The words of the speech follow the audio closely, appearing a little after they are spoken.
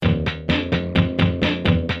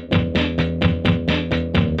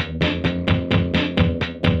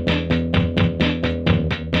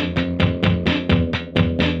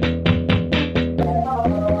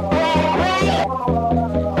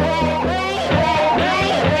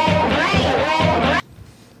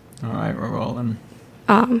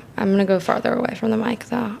I'm gonna go farther away from the mic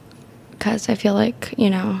though, because I feel like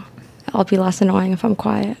I'll be less annoying if I'm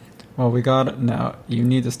quiet. Well, you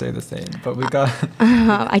need to stay the same, but we got...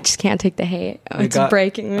 I just can't take the hate. It's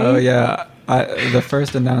breaking me. Oh, yeah. The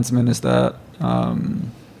first announcement is that the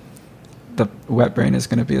Wet Brain is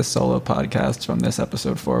going to be a solo podcast from this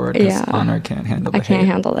episode forward, because Honor can't handle the hate. I can't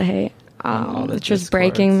handle the hate. It's just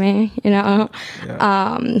breaking me, Yeah.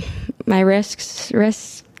 My risks,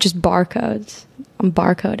 just barcodes. I'm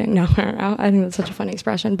barcoding. No, I don't know. I think that's such a funny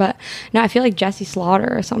expression. But no, I feel like Jesse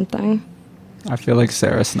Slaughter or something. I feel like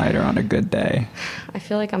Sarah Snyder on a good day. I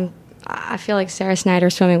feel like Sarah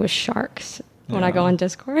Snyder swimming with sharks when I go on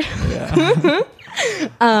Discord. Yeah.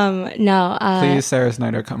 No. Please, Sarah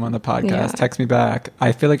Snyder, come on the podcast. Yeah. Text me back.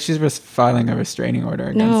 I feel like she's filing a restraining order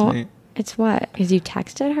against me. It's what? Because you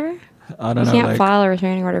texted her? I don't know. You can't file a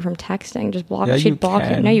restraining order from texting. Just block. Yeah, she'd block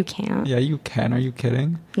it. No, you can't. Yeah, you can. Are you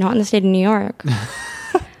kidding? Not in the state of New York. You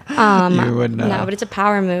would know. No, but it's a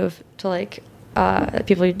power move to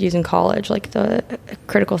people use in college, like the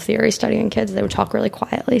critical theory studying kids. They would talk really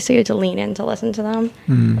quietly, so you had to lean in to listen to them.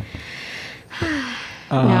 No,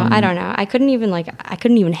 I don't know. I couldn't even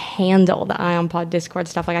handle the Ion Pod Discord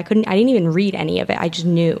stuff. I didn't even read any of it. I just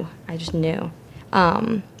knew. But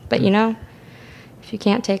if you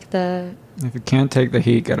can't take the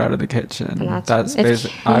heat, get out of the kitchen. That's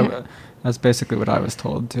basically what I was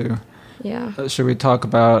told too. Yeah. Should we talk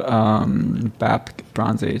about BAP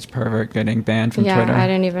Bronze Age pervert getting banned from Twitter? Yeah, I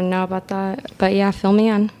didn't even know about that. But yeah, fill me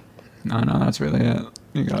in. No, that's really it.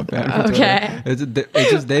 You got banned from Twitter.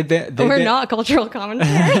 Okay. We're not cultural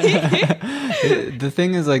commentary. The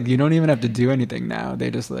thing is, you don't even have to do anything now.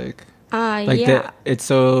 They just they hashtag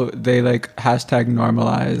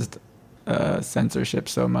normalized censorship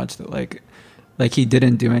so much that he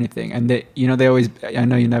didn't do anything, and they always, I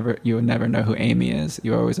know you would never know who Amy is.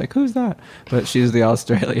 You're always like, who's that? But she's the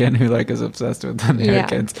Australian who is obsessed with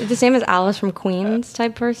Americans. Yeah, the same as Alice from Queens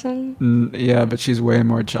type person. Yeah, but she's way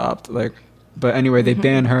more chopped. But anyway, they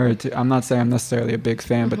banned her. I'm not saying I'm necessarily a big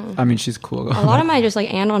fan, but I mean, she's cool. A lot of my just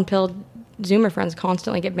Anon pilled Zoomer friends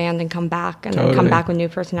constantly get banned and come back, and then come back with new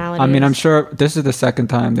personalities. I mean, I'm sure this is the second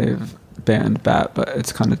time they've banned BAP, but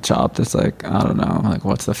it's kind of chopped. It's I don't know,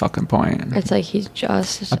 what's the fucking point? It's he's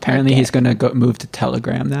just apparently he's gonna move to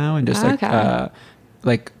Telegram now and just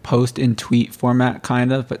post in tweet format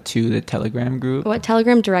kind of, but to the Telegram group. What,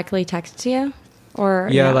 Telegram directly texts you? Or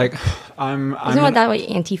yeah, no? I'm what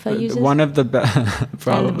Antifa uses? One of the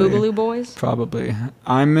probably and the Boogaloo Boys. Probably.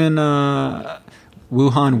 I'm in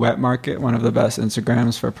Wuhan Wet Market, one of the best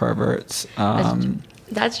Instagrams for perverts.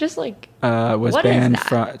 That's just was banned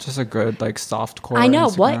from just a good softcore. I know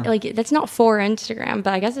Instagram. what that's not for Instagram,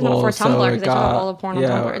 but I guess it's not for Tumblr because they talk about all the porn on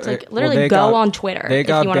Tumblr. It's literally go on Twitter if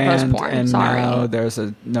you want to post porn. And Sorry. now there's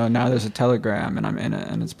a Telegram, and I'm in it,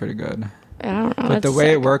 and it's pretty good. I don't know. But the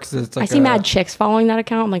way it works is I see mad chicks following that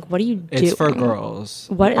account. I'm like, what are you doing? It's for girls.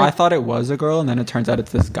 What? I thought it was a girl, and then it turns out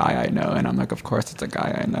it's this guy I know, and I'm like, of course it's a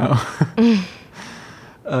guy I know.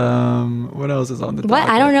 What else is on the docket?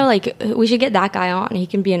 I don't know. We should get that guy on. He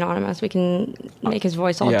can be anonymous. We can make his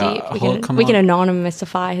voice all deep. We can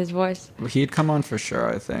anonymify his voice. He'd come on for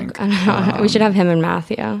sure, I think. I don't know. We should have him and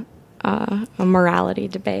Matthew. A morality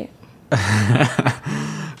debate.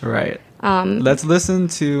 Right. Let's listen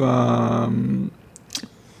to.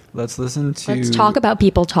 Let's talk about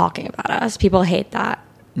people talking about us. People hate that.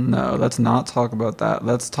 No, let's not talk about that.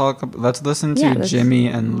 Let's listen to Jimmy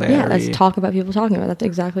and Larry. Yeah, let's talk about people talking about it. That's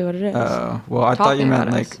exactly what it is. Oh, well, I thought you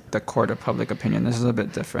meant the court of public opinion. This is a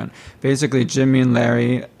bit different. Basically, Jimmy and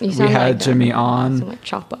Larry, we had Jimmy on. Sound like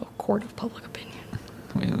Chapo, court of public opinion.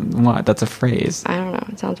 What? That's a phrase. I don't know.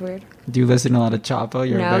 It sounds weird. Do you listen to a lot of Chapo?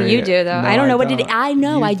 No, you do though. No, I don't know I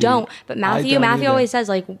do. don't. But Matthew always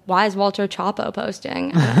says why is Walter Chapo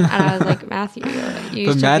posting? And I was like, Matthew,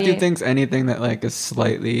 but Matthew thinks anything that is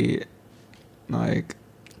slightly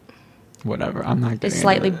whatever. I'm not getting it's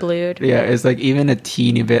slightly blued. Yeah, it's even a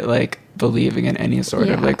teeny bit believing in any sort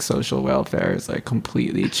of social welfare is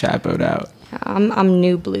completely chapoed out. I'm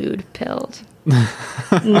new blued pilled.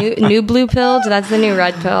 new blue pilled. That's the new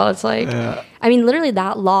red pill. It's I mean, literally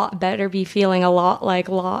that lot better be feeling a lot like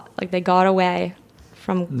they got away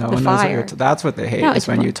from the fire. That's what they hate is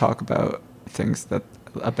when you talk about things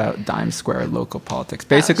about Dime Square local politics.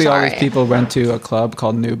 Basically, all these people went to a club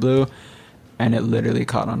called New Blue, and it literally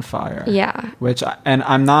caught on fire. Yeah. And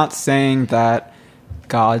I'm not saying that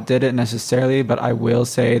God did it necessarily, but I will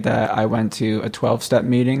say that I went to a 12-step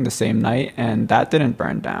meeting the same night, and that didn't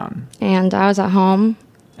burn down. And I was at home.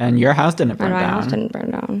 And your house didn't burn down. My house didn't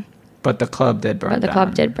burn down. But the club did burn down. But the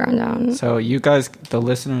club did burn down. So you guys, the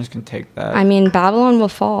listeners, can take that. I mean, Babylon will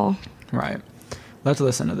fall. Right. Let's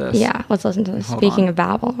listen to this. Yeah, let's listen to this. Speaking of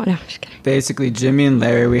Babel. No, I'm just kidding. Basically, Jimmy and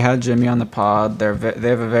Larry, we had Jimmy on the pod. They have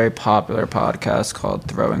a very popular podcast called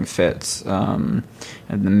Throwing Fits, and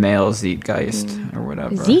the male Zeitgeist, or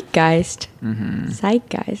whatever. Zeitgeist? Mm-hmm.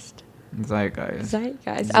 Zeitgeist.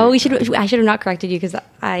 Oh, I should have not corrected you, because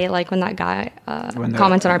I like when that guy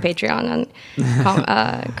comments on our Patreon and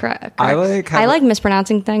correct. I like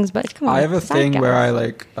mispronouncing things, but come on. I have a thing where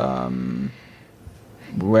I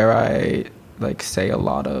say a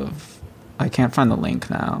lot of. I can't find the link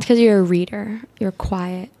now. It's because you're a reader. You're a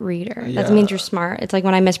quiet reader. Yeah. That means you're smart. It's like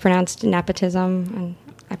when I mispronounced nepotism, and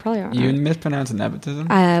I probably aren't. You mispronounced nepotism?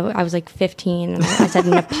 I was like 15, and I said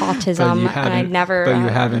nepotism, and I never. But you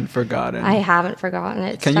haven't forgotten. I haven't forgotten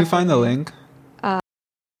it. Can you find the link?